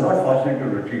was not fortunate to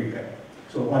retrieve them.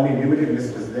 So only limited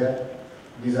list is there.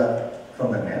 These are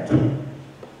from the net.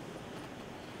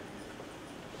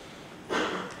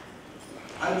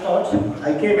 I thought,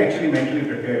 I came actually mentally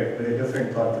prepared with a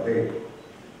different thought today.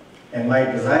 And my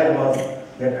desire was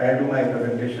that I do my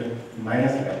presentation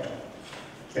minus laptop.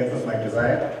 That was my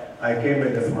desire. I came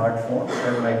with a smartphone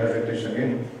as my presentation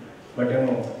in. But you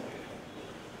know,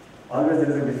 always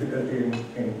there is a difficulty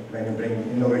in when you bring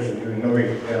innovation, you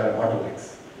innovate, there are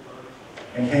bottlenecks.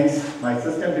 And hence, my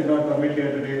system did not permit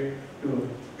here today to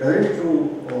present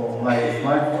through my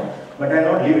smartphone, but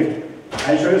I'll not leave it.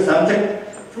 I'll show you something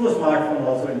through a smartphone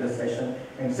also in this session,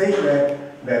 and saying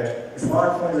that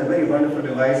smartphone is a very wonderful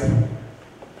device.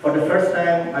 For the first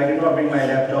time, I did not bring my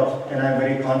laptops, and I'm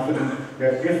very confident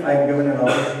that if I'm given an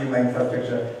opportunity in my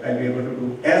infrastructure, I'll be able to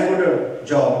do as good a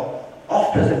job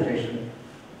of presentation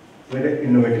with an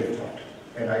innovative thought.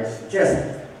 And I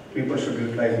suggest people should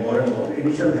utilize more and more. The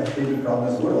initial teething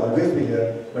problems would always be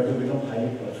there, but will become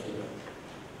highly profitable.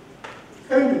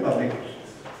 Coming to publications.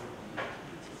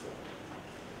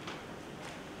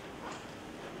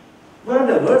 One of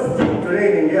the worst things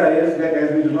today in India is that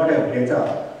as we do not have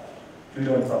data, we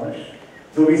don't publish.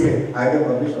 So we say either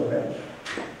publish or perish.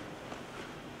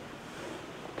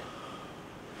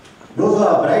 Those who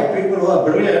are bright people, who are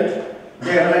brilliant,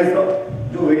 they analyze,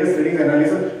 do various studies,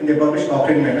 analysis, and they publish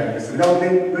Cochrane meta-analysis without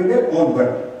doing their own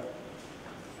work.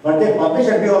 But they publish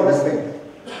and we all respect.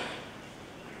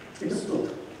 It is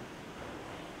truth.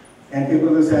 And people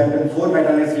will say, I have done 4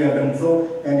 meta-analyses, you have done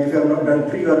so, and if you have not done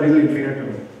 3, you are little inferior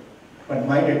to me. But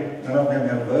mind it, none of them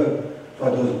have worked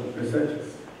for those researchers.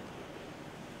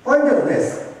 Point of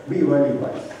this, be worldly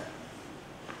wise.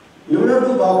 You will not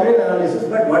do Cochrane analysis,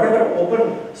 but whatever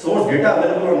open source data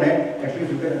available on net, at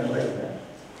least you can analyze that.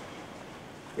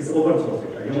 It's open source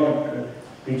data. You're not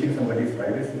teaching somebody's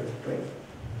privacy, right?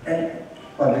 And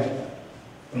publish it.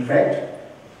 In fact,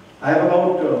 I have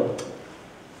about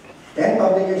 10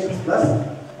 publications plus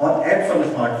on apps on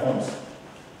smartphones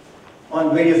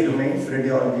on various domains,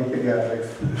 radiology,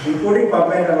 pediatrics, including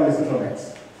PubMed analysis on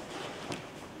apps.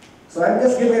 So I'm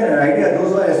just giving an idea,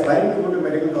 those who are aspiring to go to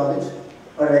medical college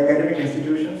or academic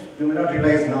institutions, you may not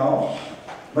realize now,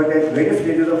 but at various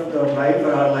stages of life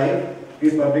or our life,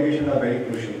 these publications are very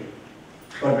crucial.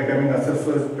 For becoming a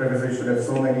assessor, professor, you should have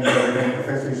so many, for becoming a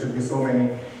professor, you should be so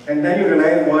many. And then you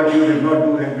realize what you did not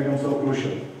do has become so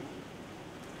crucial.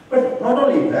 But not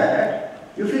only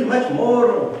that, you feel much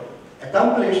more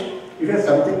accomplished if you have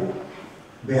something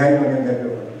behind your name that you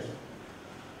have published.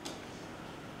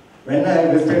 When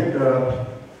I visited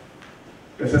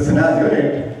Professor Sinha's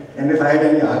unit, and if I had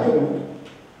any argument,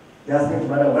 they asked me,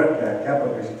 "Tumhara work kya hai? Kya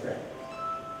published hai?"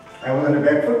 I was on the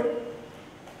back foot.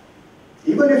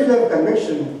 Even if you have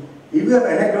conviction, if you have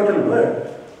anecdotal word,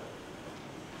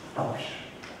 publish.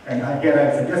 And here I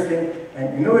am suggesting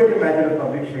an innovative method of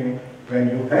publishing when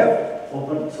you have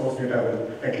open source data,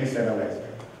 will at least analyze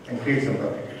it and create some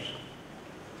publication.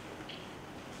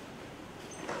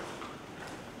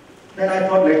 Then I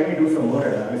thought, let me do some more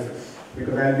analysis,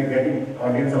 because I will be getting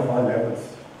audience of all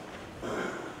levels.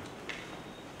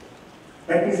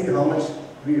 Let me see how much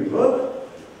we work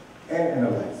and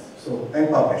analyze, and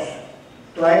publish.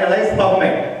 So I analyze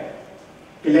PubMed.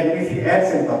 Okay, let me see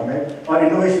ads in PubMed or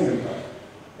innovations in PubMed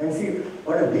and see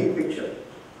what a big picture.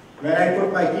 When I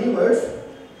put my keywords,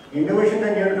 innovation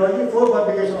and neonatology, 4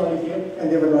 publications only came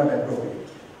and they were not appropriate.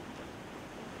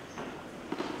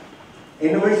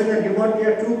 Innovation and newborn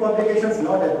care, 2 publications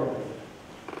not appropriate.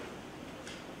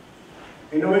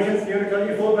 Innovations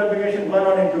neonatology, 4 publications, 1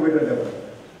 on incubator development.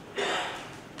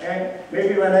 And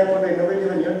maybe when I put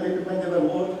innovative and neonatal equipment, there were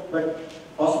more, but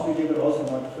possibly they were also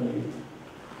not fully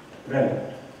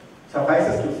relevant.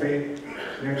 Suffices to say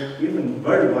that even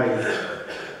worldwide,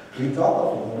 we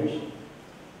talk of innovation,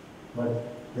 but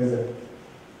there's a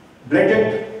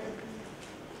blatant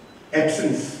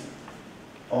absence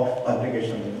of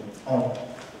publication on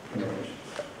innovation.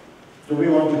 So we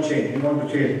want to change. We want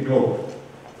to change globe.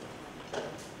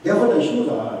 Therefore, the issues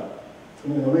are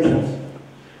in innovations.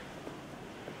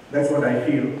 That's what I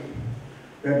feel.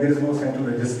 That there is no central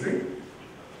registry.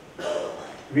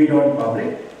 We don't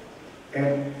publish,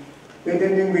 and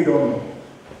patenting we don't know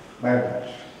by and large.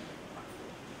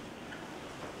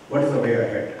 What is the way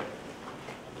ahead?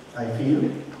 I feel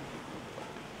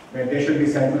that there should be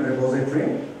central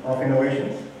repository of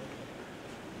innovations.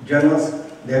 Journals,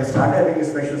 they have started having a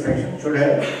special section, should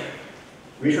have.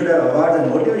 We should have awards and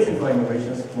motivation for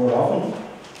innovations more often.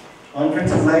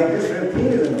 Conferences like this where theme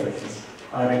is innovations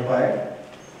are required.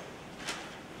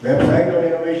 Website on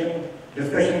innovation,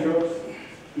 discussion groups,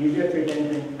 easier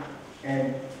patenting,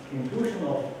 and inclusion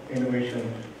of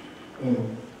innovation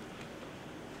in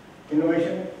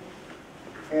innovation,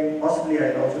 and possibly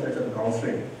I'll also touch on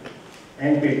counseling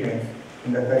and patents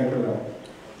in the curriculum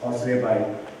or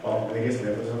syllabi of various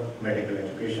levels of medical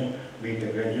education, be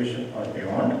it graduation or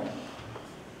beyond.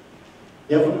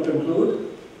 Therefore, to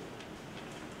conclude,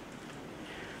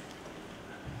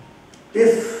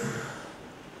 if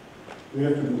we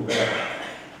have to do well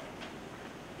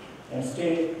and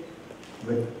stay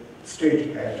with straight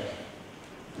ahead,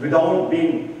 without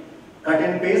being cut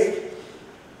and paste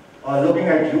or looking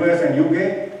at US and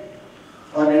UK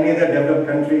or any other developed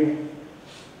country,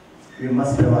 we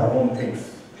must have our own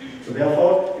things. So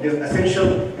therefore, it is essential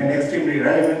and extremely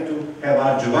relevant to have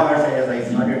our jugards, as I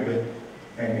started with,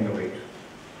 and innovate.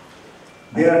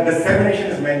 Their dissemination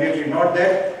is mandatory, not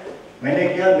that मैंने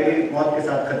किया मेरी मौत के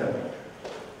साथ खत्म.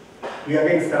 We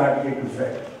again start A to Z.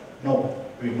 No,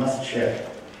 we must share.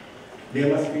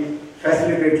 There must be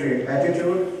facilitatory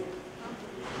attitude,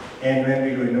 and when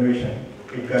we do innovation,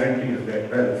 it guarantees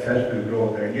that, well, the self will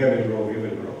grow, the idea will grow, we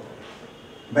will grow.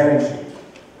 Balance sheet.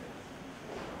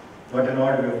 What an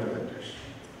odd way of presentation.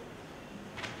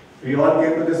 We all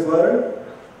came to this world.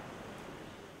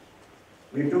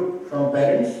 We took from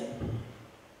parents,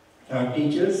 our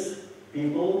teachers,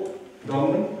 people,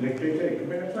 government, literature,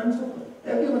 equipment, and so on and so forth.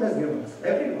 Everyone has given us,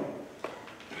 everyone.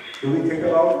 Do we think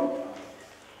about it?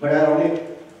 But I only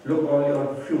look only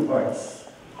on a few points.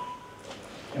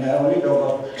 And I only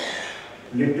talk of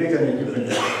literature and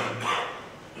equipment.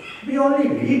 We only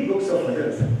read books of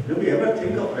others. Do we ever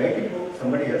think of writing books?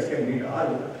 Somebody else can read our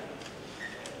book.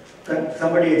 Can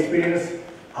somebody experience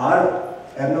our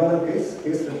abnormal case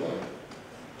report?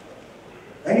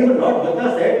 And even Lord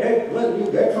Buddha said that, well,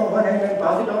 you get from one hand and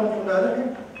pass it on from the other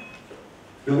hand.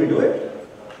 Do we do it?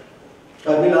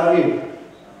 Or will we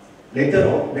later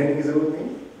on, then it is a good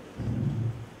thing?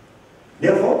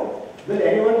 Therefore, will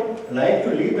anyone like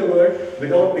to leave the world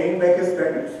without paying back his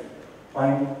credits?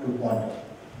 Point to quantum.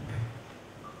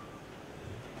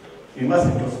 We must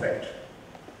introspect.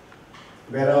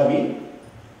 Where are we?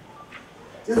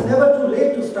 It is never too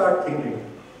late to start thinking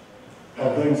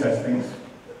of doing such things.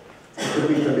 It should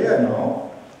be today or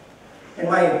now. And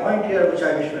my point here, which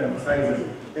I wish to emphasize, is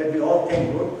that we all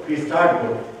think good, we start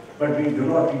good, but we do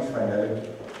not reach finality.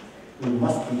 We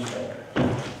must reach finality.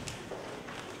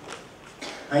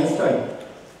 Einstein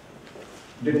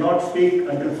did not speak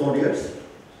until 4 years.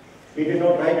 He did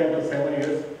not write until 7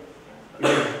 years. He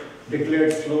was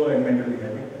declared slow and mentally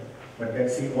handicapped. But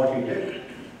let's see what he did.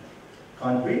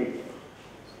 Can't we?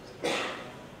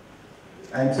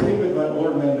 I am sitting with one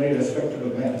old man, very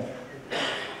respectable man.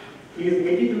 He is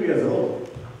 82 years old.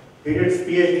 He did his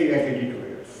PhD at 82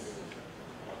 years.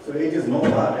 So age is no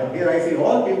bar. And here I see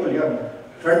all people young,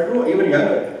 front row, even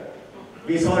younger.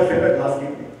 We saw a trailer last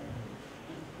evening.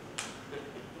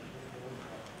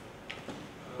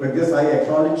 With this, I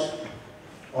acknowledge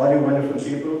all you wonderful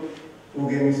people who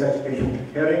gave me such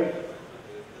patient hearing,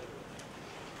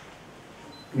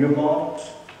 Neocon,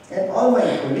 and all my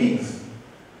colleagues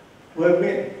who have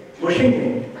been pushing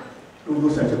me to do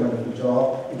such a wonderful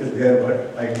job. It is their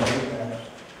work. I acknowledge that.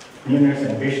 Neonates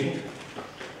and patients.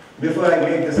 Before I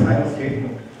make this final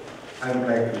statement, I would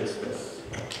like to express.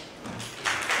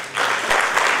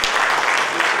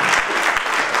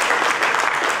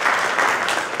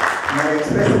 My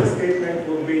expressive statement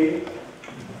would be,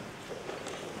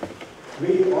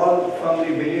 we all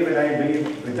firmly believe, and I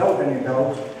believe without any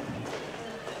doubt,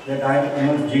 that I am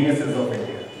amongst geniuses of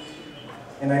India.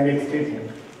 And I make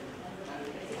statement.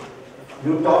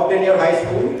 You topped in your high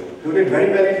school, you did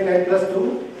very well in 10 plus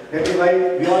 2, that is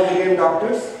why we all became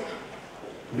doctors.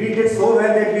 We did so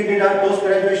well that we did our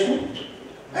post-graduation,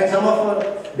 and some of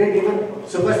us did even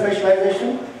super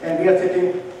specialization, and we are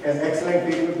sitting as excellent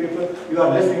people. You are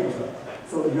listening to us.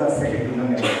 So you are second to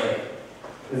none.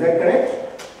 Is that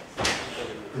correct?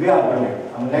 We are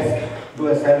brilliant. Let's do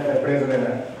a self-appraisal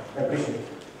and appreciate.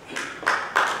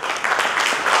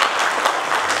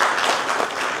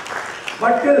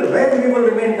 But till when we will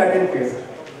remain cut and paste?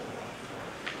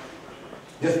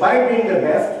 Despite being the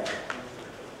best,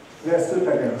 we are still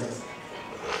cut and paste.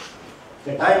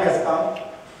 The time has come.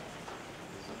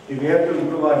 If we have to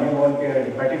improve our newborn care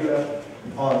in particular,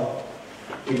 or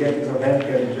pediatrics or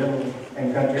healthcare in general,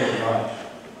 and country at large,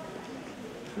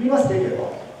 we must take a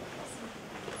call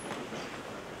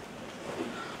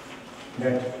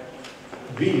that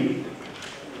we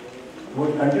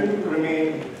would continue to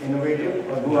remain innovative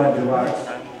or do our demands,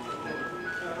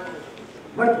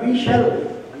 but we shall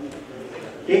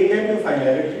take them to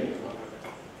finality.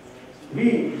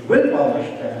 We will publish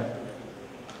them.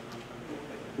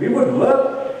 We would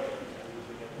work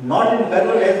not in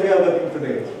parallel as we are working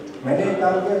today. मैंने एक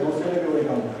काम किया, दूसरे ने भी वही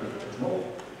काम किया. No,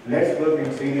 let's work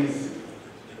in series,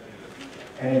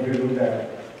 and if we do that,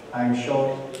 I am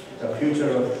sure the future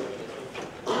of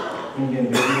Indian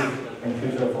babies and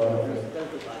future of all of us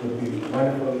would be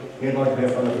wonderful. May God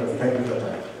bless all of us. Thank you so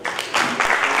much.